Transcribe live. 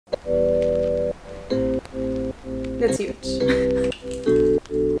It's huge.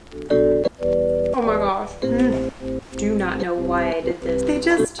 Oh my gosh. Do not know why I did this. They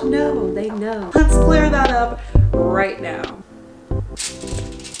just know. They know. Let's clear that up right now.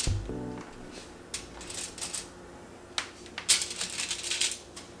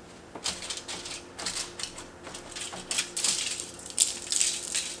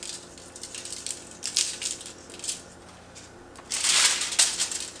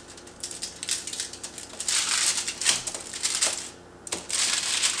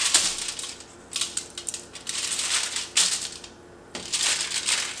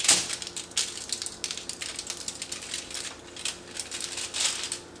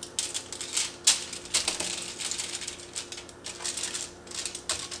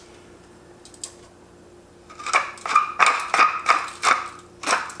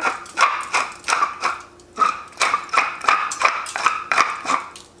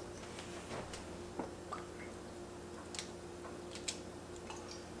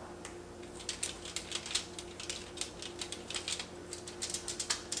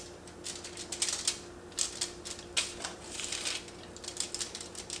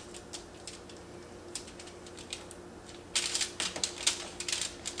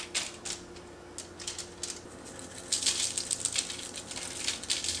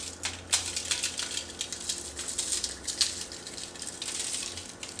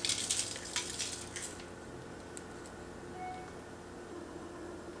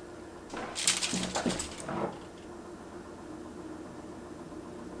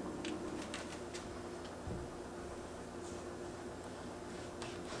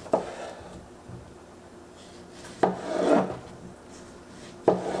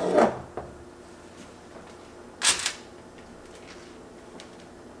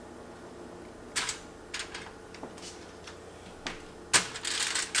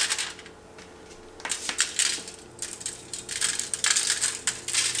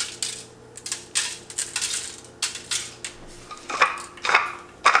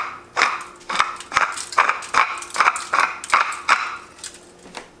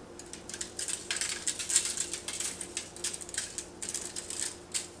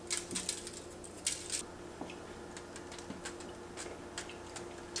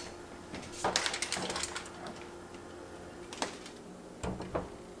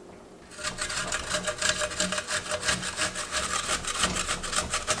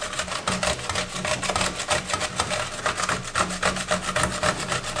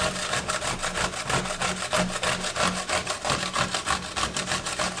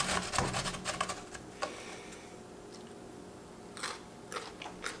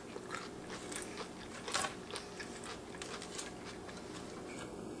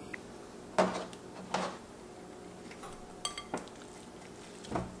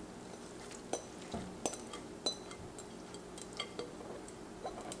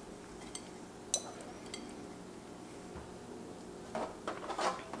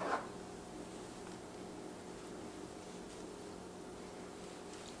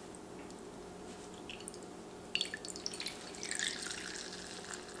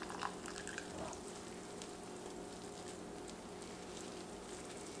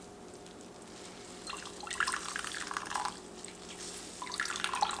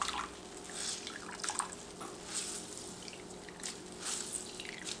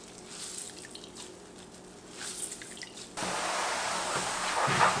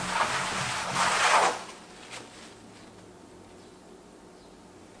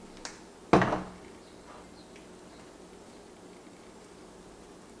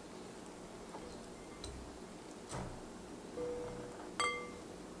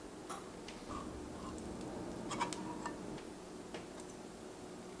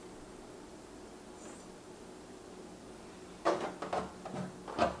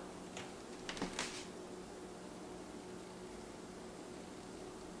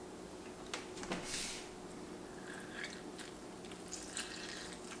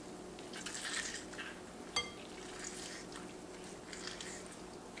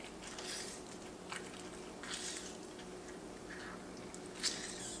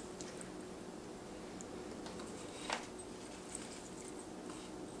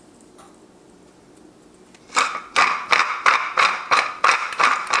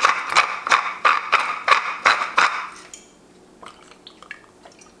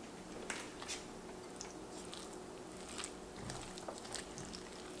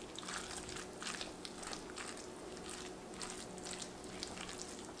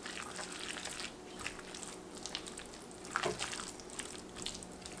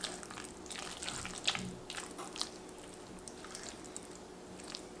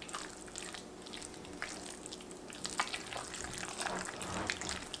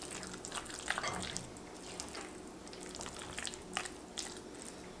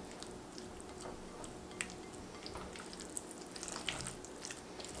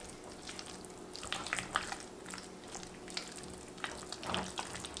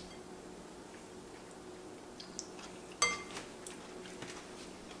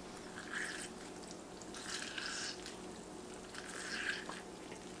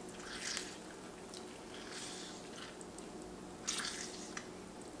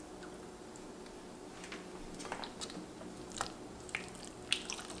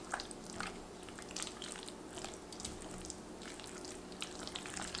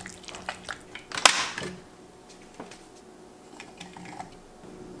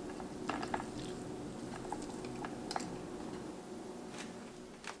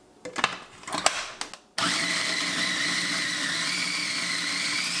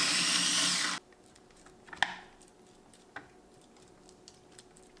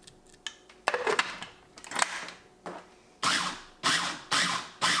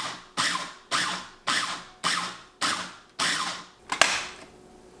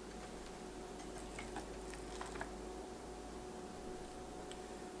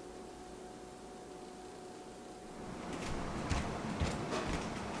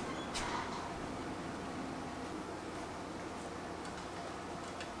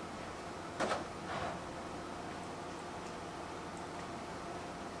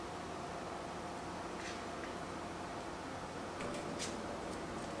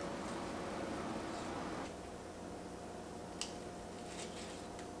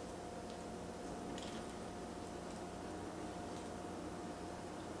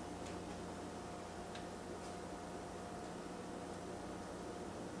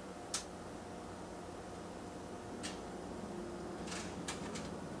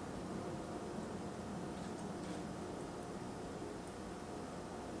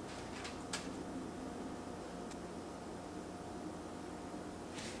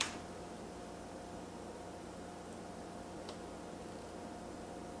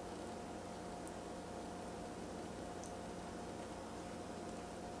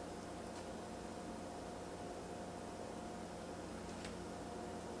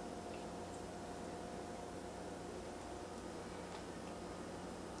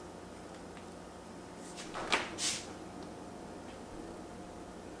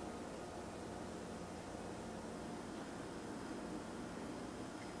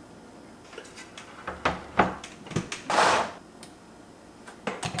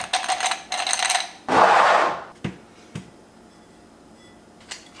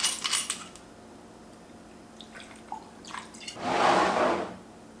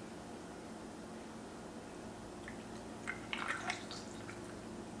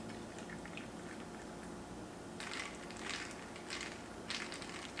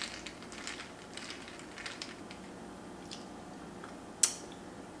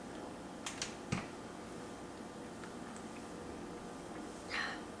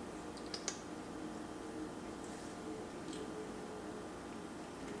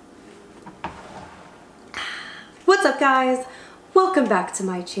 What's up guys? Welcome back to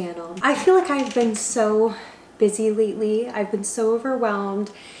my channel. I feel like I've been so busy lately. I've been so overwhelmed.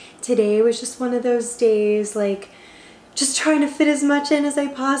 Today was just one of those days, like just trying to fit as much in as I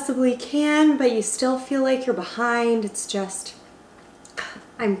possibly can, but you still feel like you're behind. It's just,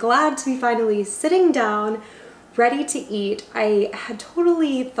 I'm glad to be finally sitting down, ready to eat. I had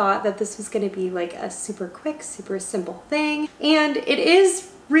totally thought that this was gonna be like a super quick, super simple thing, and it is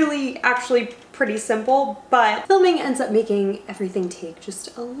really actually pretty simple, but filming ends up making everything take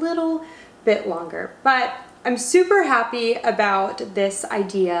just a little bit longer. But I'm super happy about this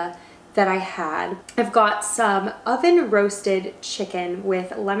idea that I had. I've got some oven roasted chicken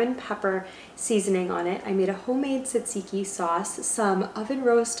with lemon pepper seasoning on it. I made a homemade tzatziki sauce, some oven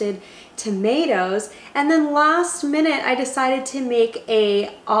roasted tomatoes, and then last minute I decided to make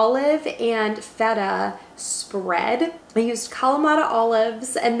a olive and feta spread. I used kalamata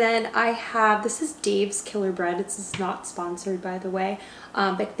olives, and then I have, this is Dave's Killer Bread. It's not sponsored by the way,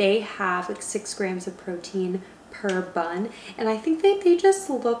 but they have like 6 grams of protein per bun, and I think they just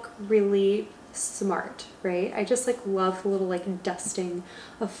look really smart, right? I just like love the little like dusting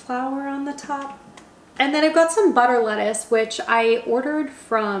of flour on the top. And then I've got some butter lettuce, which I ordered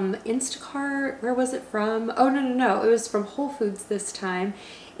from Instacart. Where was it from? Oh, no, it was from Whole Foods this time.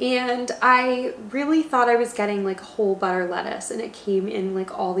 And I really thought I was getting like whole butter lettuce, and it came in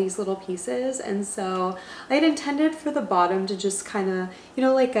like all these little pieces. And so I had intended for the bottom to just kind of, you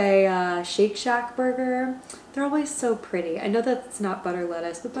know, like a Shake Shack burger. They're always so pretty. I know that it's not butter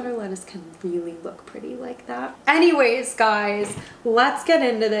lettuce, but butter lettuce can really look pretty like that. Anyways, guys, let's get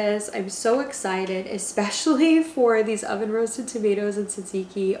into this. I'm so excited, especially for these oven roasted tomatoes and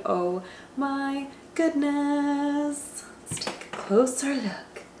tzatziki. Oh my goodness. Let's take a closer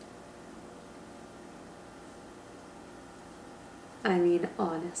look. I mean,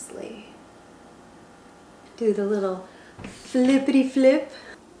 honestly. Do the little flippity flip.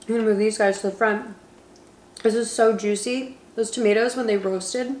 I'm gonna move these guys to the front. This is so juicy. Those tomatoes, when they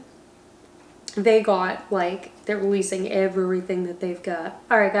roasted, they got like, they're releasing everything that they've got.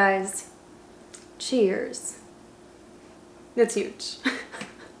 All right, guys, cheers. It's huge.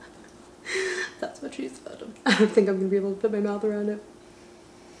 That's what she's fed him. I don't think I'm gonna be able to put my mouth around it.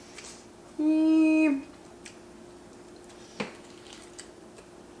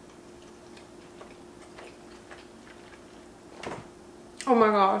 Oh my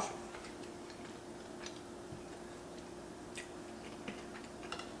gosh.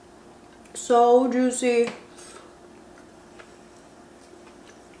 So juicy.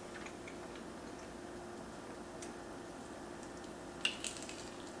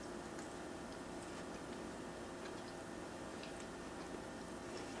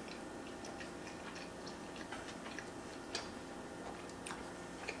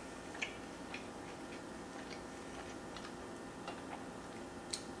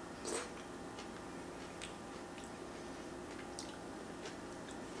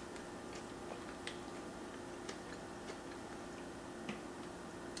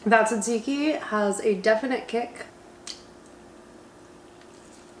 That tzatziki has a definite kick.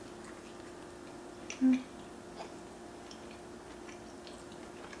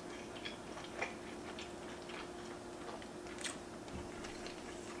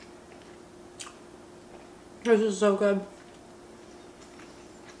 This is so good.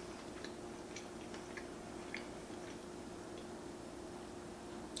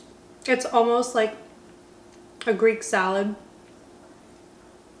 It's almost like a Greek salad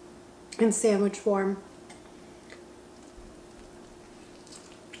in sandwich form.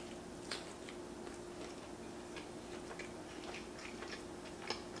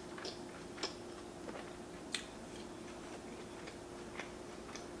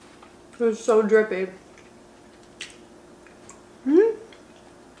 It's so drippy.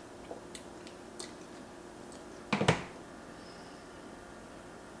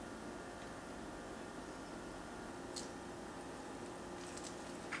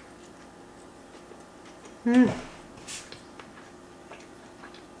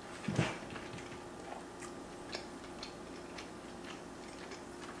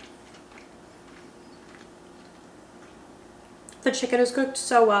 The chicken is cooked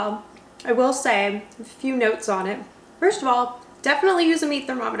so well. I will say a few notes on it. First of all, definitely use a meat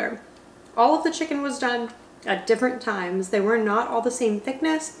thermometer. All of the chicken was done at different times. They were not all the same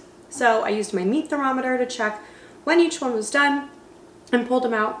thickness, so I used my meat thermometer to check when each one was done and pulled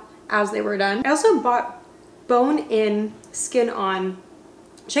them out as they were done. I also bought bone-in, skin-on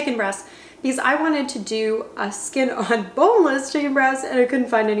chicken breasts because I wanted to do a skin-on boneless chicken breast and I couldn't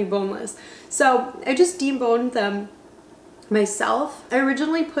find any boneless. So I just deboned them myself. I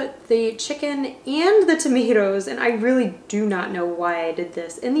originally put the chicken and the tomatoes, and I really do not know why I did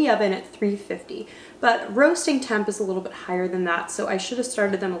this, in the oven at 350. But roasting temp is a little bit higher than that, so I should have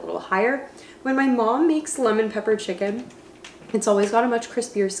started them a little higher. When my mom makes lemon pepper chicken, it's always got a much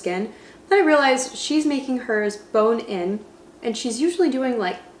crispier skin. Then I realized she's making hers bone in, and she's usually doing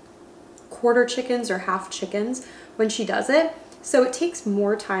like quarter chickens or half chickens when she does it. So it takes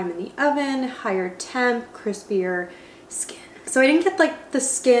more time in the oven, higher temp, crispier skin. So I didn't get like the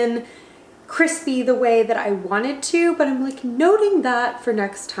skin crispy the way that I wanted to, but I'm like noting that for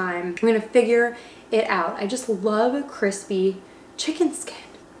next time. I'm gonna figure it out. I just love a crispy chicken skin.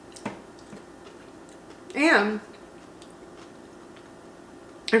 And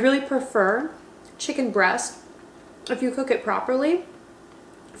I really prefer chicken breast if you cook it properly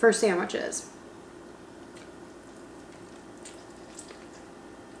for sandwiches.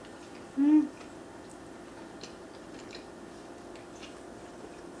 Mm.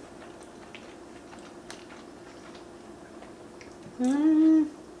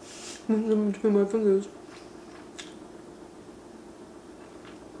 Between my fingers.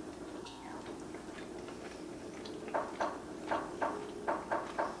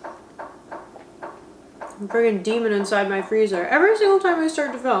 I'm a friggin' demon inside my freezer every single time I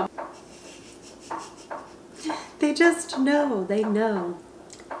start to film. They just know, they know.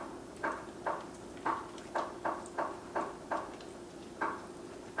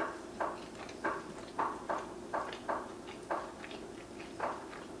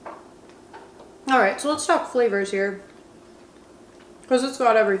 Alright, so let's talk flavors here, because it's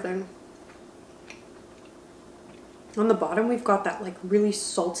got everything. On the bottom we've got that like really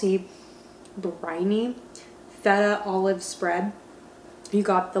salty, briny feta olive spread. You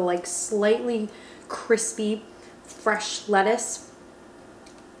got the like slightly crispy fresh lettuce,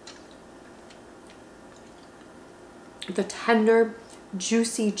 the tender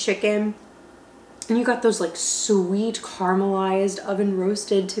juicy chicken, and you got those like sweet caramelized oven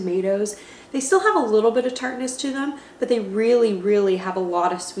roasted tomatoes. They still have a little bit of tartness to them, but they really have a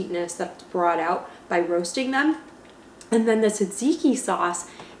lot of sweetness that's brought out by roasting them. And then the tzatziki sauce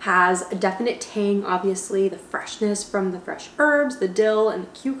has a definite tang, obviously, the freshness from the fresh herbs, the dill and the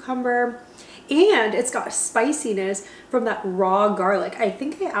cucumber. And it's got a spiciness from that raw garlic. I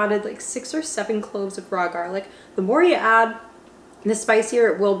think I added like 6 or 7 cloves of raw garlic. The more you add, the spicier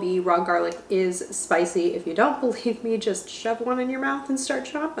it will be. Raw garlic is spicy. If you don't believe me, just shove one in your mouth and start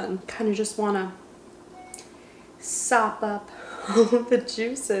chopping. Kind of just want to sop up all of the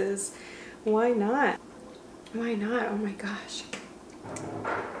juices. Why not? Why not? Oh my gosh.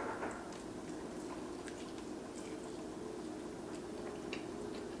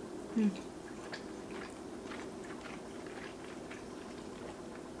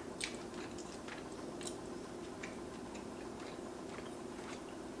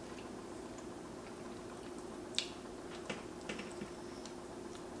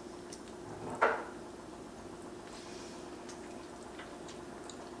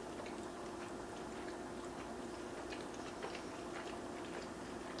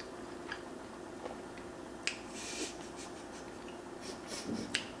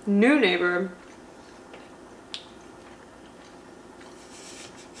 New neighbor.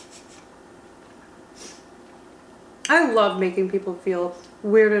 I love making people feel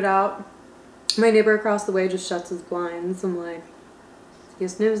weirded out. My neighbor across the way just shuts his blinds. I'm like, you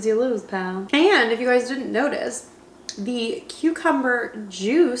snooze, you lose, pal. And if you guys didn't notice, the cucumber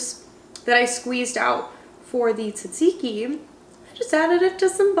juice that I squeezed out for the tzatziki, I just added it to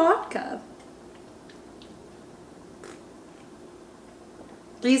some vodka.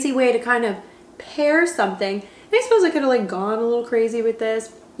 Easy way to kind of pair something. And I suppose I could have like gone a little crazy with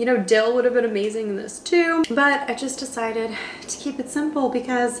this. You know, dill would have been amazing in this too. But I just decided to keep it simple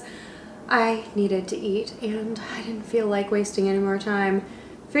because I needed to eat and I didn't feel like wasting any more time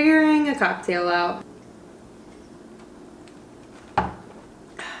figuring a cocktail out.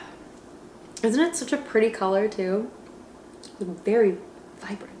 Isn't it such a pretty color too? Very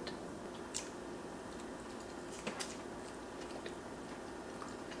vibrant.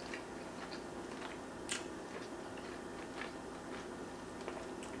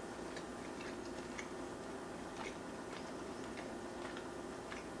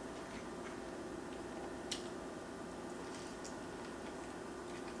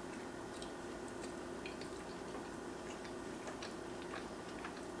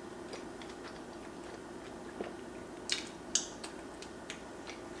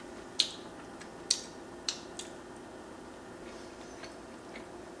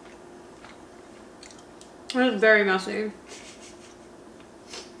 It's very messy.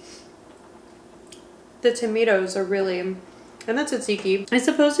 The tomatoes are really and the tzatziki. I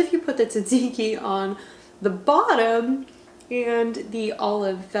suppose if you put the tzatziki on the bottom and the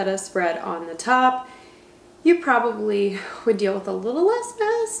olive feta spread on the top, you probably would deal with a little less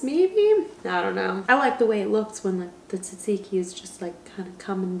mess, maybe? I don't know. I like the way it looks when like the tzatziki is just like kind of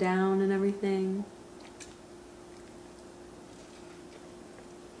coming down and everything.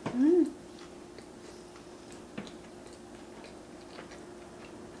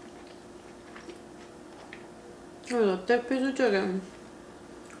 There's a thick piece of chicken.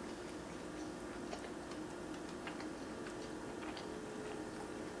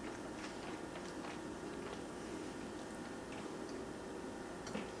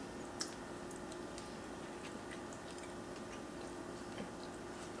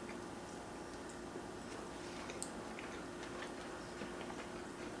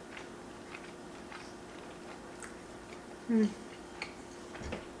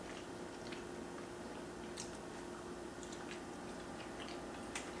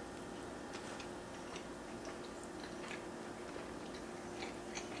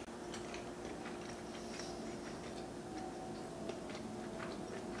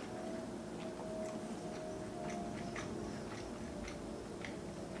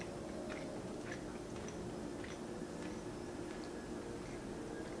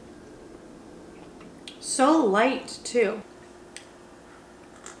 So light too.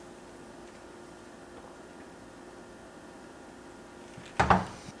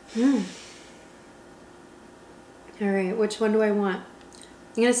 All right, which one do I want?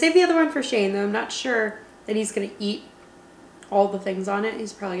 I'm gonna save the other one for Shane, though I'm not sure that he's gonna eat all the things on it.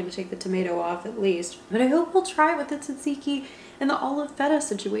 He's probably gonna take the tomato off at least. But I hope we'll try it with the tzatziki and the olive feta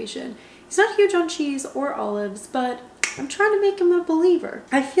situation. He's not huge on cheese or olives, but I'm trying to make him a believer.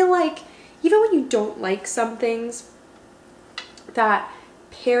 I feel like even when you don't like some things, that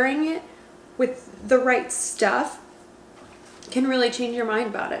pairing it with the right stuff can really change your mind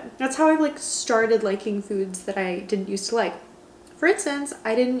about it. That's how I like started liking foods that I didn't used to like. For instance,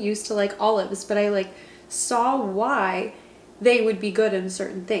 I didn't used to like olives, but I like saw why they would be good in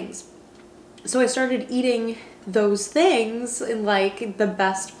certain things. So I started eating those things in like the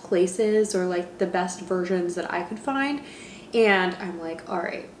best places or like the best versions that I could find. And I'm like, all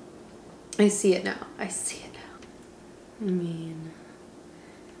right, I see it now. I see it now. I mean,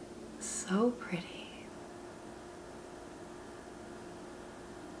 so pretty.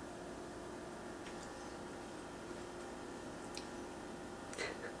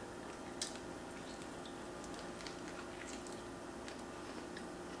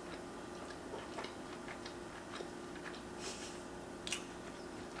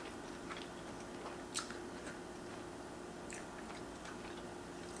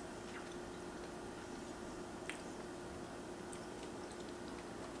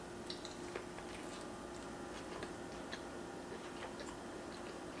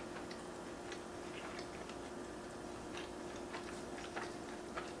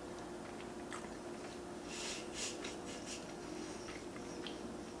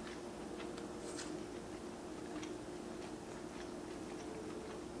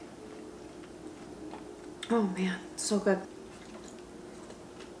 Oh man, so good.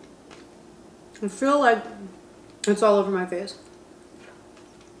 I feel like it's all over my face.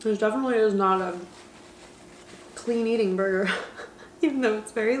 This definitely is not a clean eating burger, even though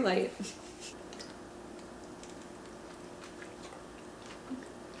it's very light.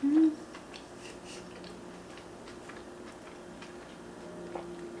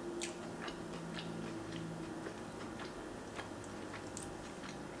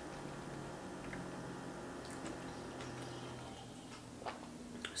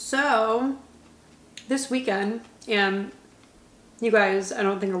 So this weekend, and you guys I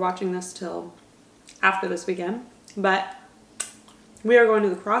don't think are watching this till after this weekend, but we are going to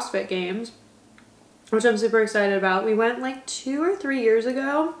the CrossFit Games, which I'm super excited about. We went like 2 or 3 years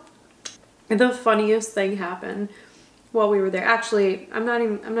ago, and the funniest thing happened while we were there. Actually, I'm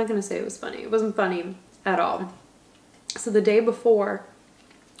not gonna say it was funny. It wasn't funny at all. So the day before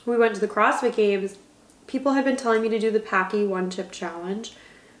we went to the CrossFit Games, people had been telling me to do the Packy 1-chip challenge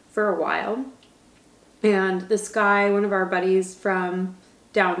for a while. And this guy, one of our buddies from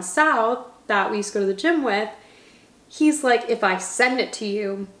down south that we used to go to the gym with, he's like, if I send it to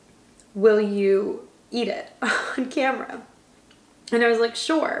you, will you eat it on camera? And I was like,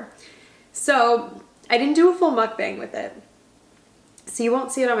 sure. So I didn't do a full mukbang with it, so you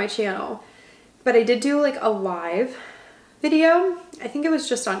won't see it on my channel, but I did do like a live video. I think it was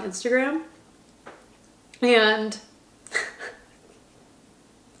just on Instagram. And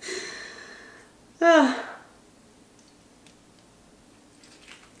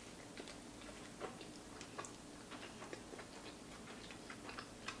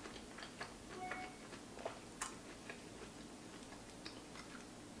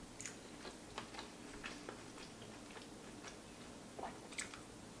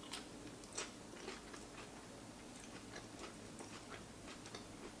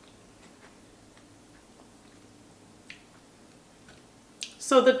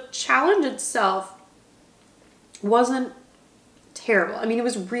So the challenge itself wasn't terrible. I mean, it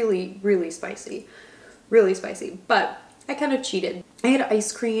was really, really spicy, but I kind of cheated. I had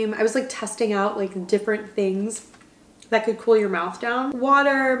ice cream. I was like testing out like different things that could cool your mouth down.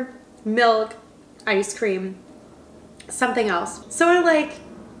 Water, milk, ice cream, something else. So I like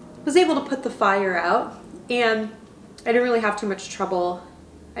was able to put the fire out, and I didn't really have too much trouble.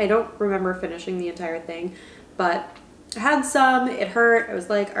 I don't remember finishing the entire thing, but I had some, it hurt. I was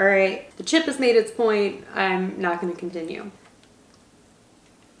like, all right, the chip has made its point. I'm not going to continue.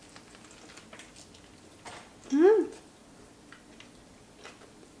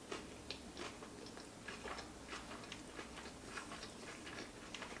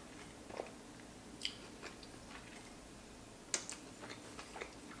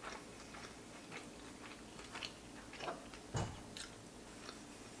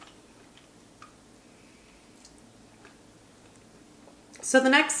 So the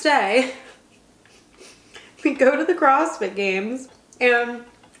next day, we go to the CrossFit games and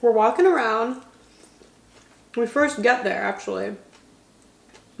we're walking around. When we first get there, actually,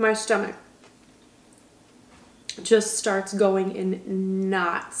 my stomach just starts going in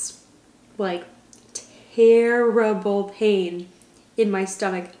knots, like terrible pain in my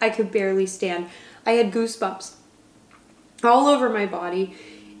stomach. I could barely stand. I had goosebumps all over my body,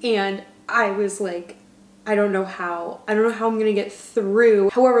 and I was like, I don't know how I'm gonna get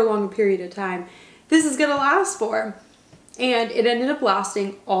through however long a period of time this is gonna last for. And it ended up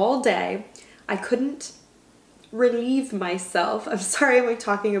lasting all day. I couldn't relieve myself. I'm sorry I'm like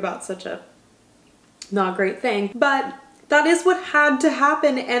talking about such a not great thing, but that is what had to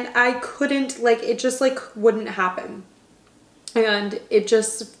happen, and I couldn't, like, it just like wouldn't happen. And it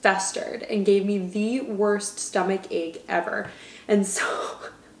just festered and gave me the worst stomach ache ever. And so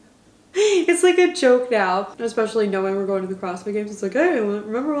it's like a joke now, especially knowing we're going to the CrossFit games. It's like, hey,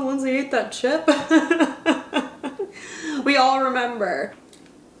 remember when Lindsay ate that chip? We all remember.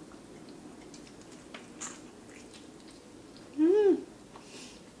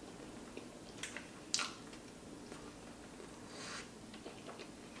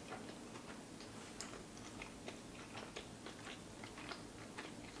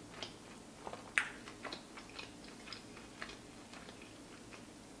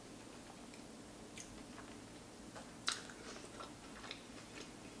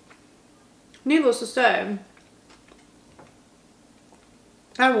 Needless to say,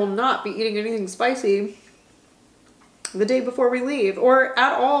 I will not be eating anything spicy the day before we leave, or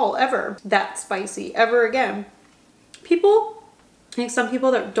at all, ever that spicy ever again. People, I think some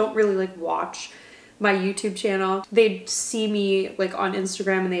people that don't really like watch my YouTube channel, they see me like on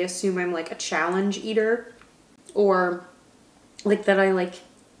Instagram and they assume I'm like a challenge eater, or like that I like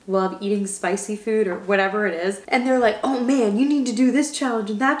love eating spicy food or whatever it is. And they're like, oh man, you need to do this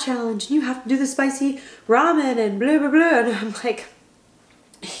challenge and that challenge, and you have to do the spicy ramen and blah, blah, blah. And I'm like,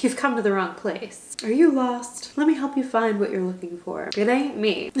 you've come to the wrong place. Are you lost? Let me help you find what you're looking for. It ain't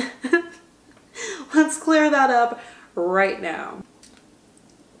me. Let's clear that up right now.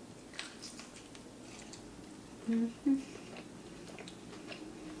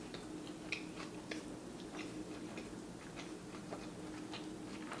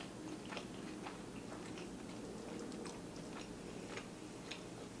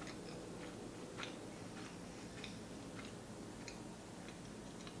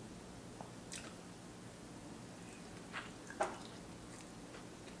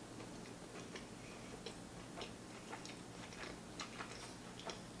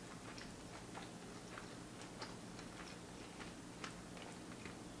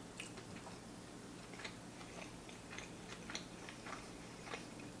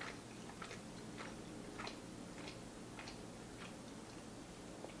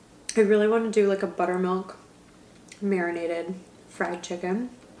 I really want to do like a buttermilk marinated fried chicken,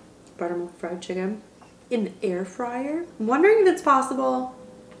 buttermilk fried chicken in the air fryer. I'm wondering if it's possible.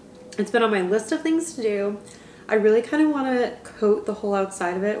 It's been on my list of things to do. I really kind of want to coat the whole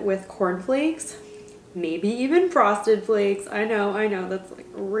outside of it with cornflakes, maybe even frosted flakes. I know, that's like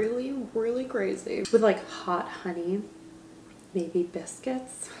really, really crazy. With like hot honey, maybe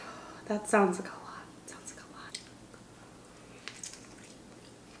biscuits. That sounds like a lot.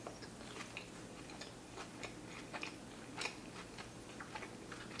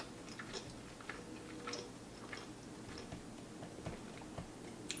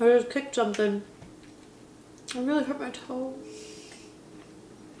 I just kicked something. I really hurt my toe.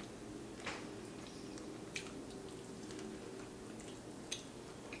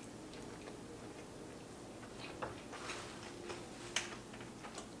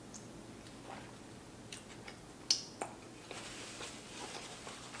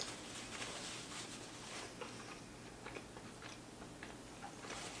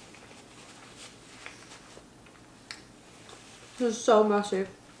 This is so messy.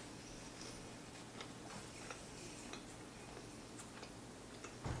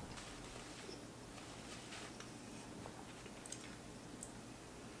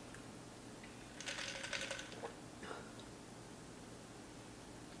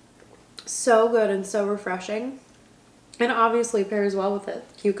 So good and so refreshing. And obviously pairs well with it.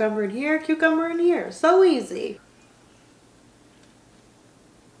 Cucumber in here, cucumber in here. So easy.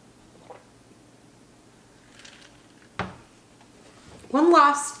 One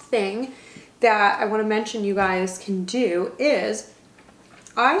last thing that I want to mention you guys can do is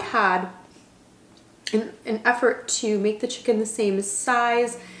I had an effort to make the chicken the same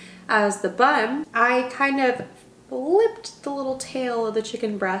size as the bun. I kind of flipped the little tail of the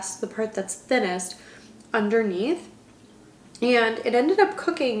chicken breast, the part that's thinnest, underneath, and it ended up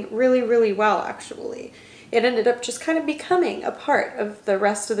cooking really, really well actually. It ended up just kind of becoming a part of the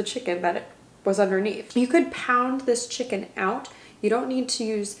rest of the chicken that it was underneath. You could pound this chicken out. You don't need to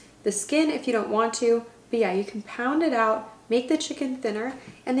use the skin if you don't want to, but yeah, you can pound it out, make the chicken thinner,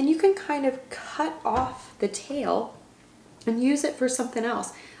 and then you can kind of cut off the tail and use it for something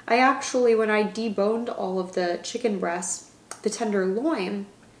else. I actually, when I deboned all of the chicken breasts, the tenderloin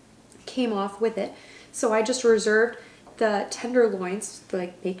came off with it. So I just reserved the tenderloins,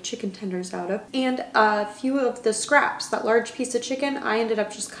 like baked chicken tenders out of, and a few of the scraps. That large piece of chicken, I ended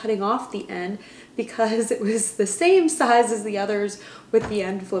up just cutting off the end because it was the same size as the others with the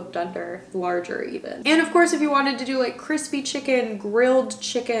end flipped under, larger even. And of course, if you wanted to do like crispy chicken, grilled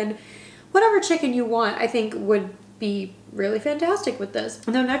chicken, whatever chicken you want, I think would be really fantastic with this.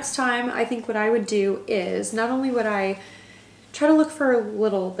 Now next time, I think what I would do is not only would I try to look for a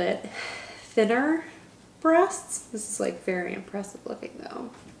little bit thinner breasts. This is like very impressive looking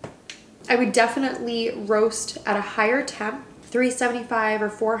though. I would definitely roast at a higher temp, 375 or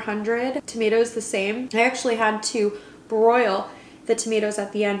 400. Tomatoes the same. I actually had to broil the tomatoes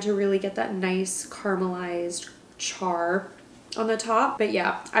at the end to really get that nice caramelized char on the top. But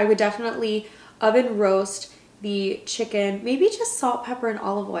yeah, I would definitely oven roast the chicken, maybe just salt, pepper, and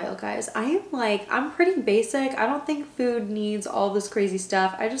olive oil, guys. I'm pretty basic. I don't think food needs all this crazy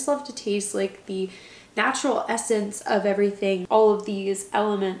stuff. I just love to taste like the natural essence of everything. All of these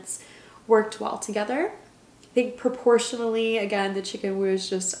elements worked well together. I think proportionally, again, the chicken was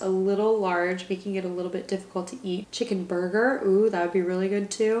just a little large, making it a little bit difficult to eat. Chicken burger, ooh, that would be really good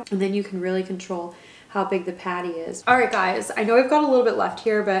too. And then you can really control how big the patty is. All right, guys, I know I've got a little bit left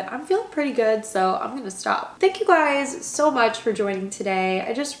here, but I'm feeling pretty good, so I'm gonna stop. Thank you guys so much for joining today.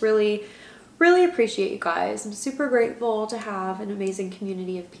 I just really appreciate you guys. I'm super grateful to have an amazing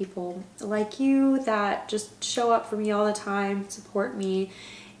community of people like you that just show up for me all the time, support me.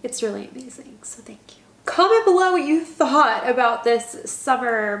 It's really amazing, so thank you. Comment below what you thought about this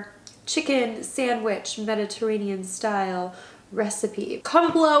summer chicken sandwich Mediterranean style recipe.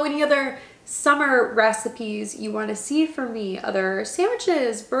 Comment below any other summer recipes you want to see from me, other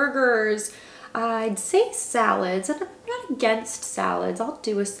sandwiches, burgers, I'd say salads, and I'm not against salads. I'll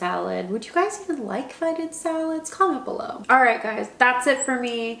do a salad. Would you guys even like if I did salads? Comment below. All right, guys, that's it for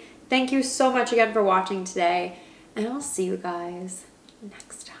me. Thank you so much again for watching today, and I'll see you guys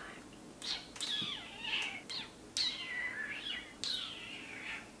next time.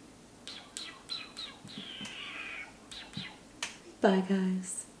 Bye,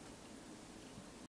 guys.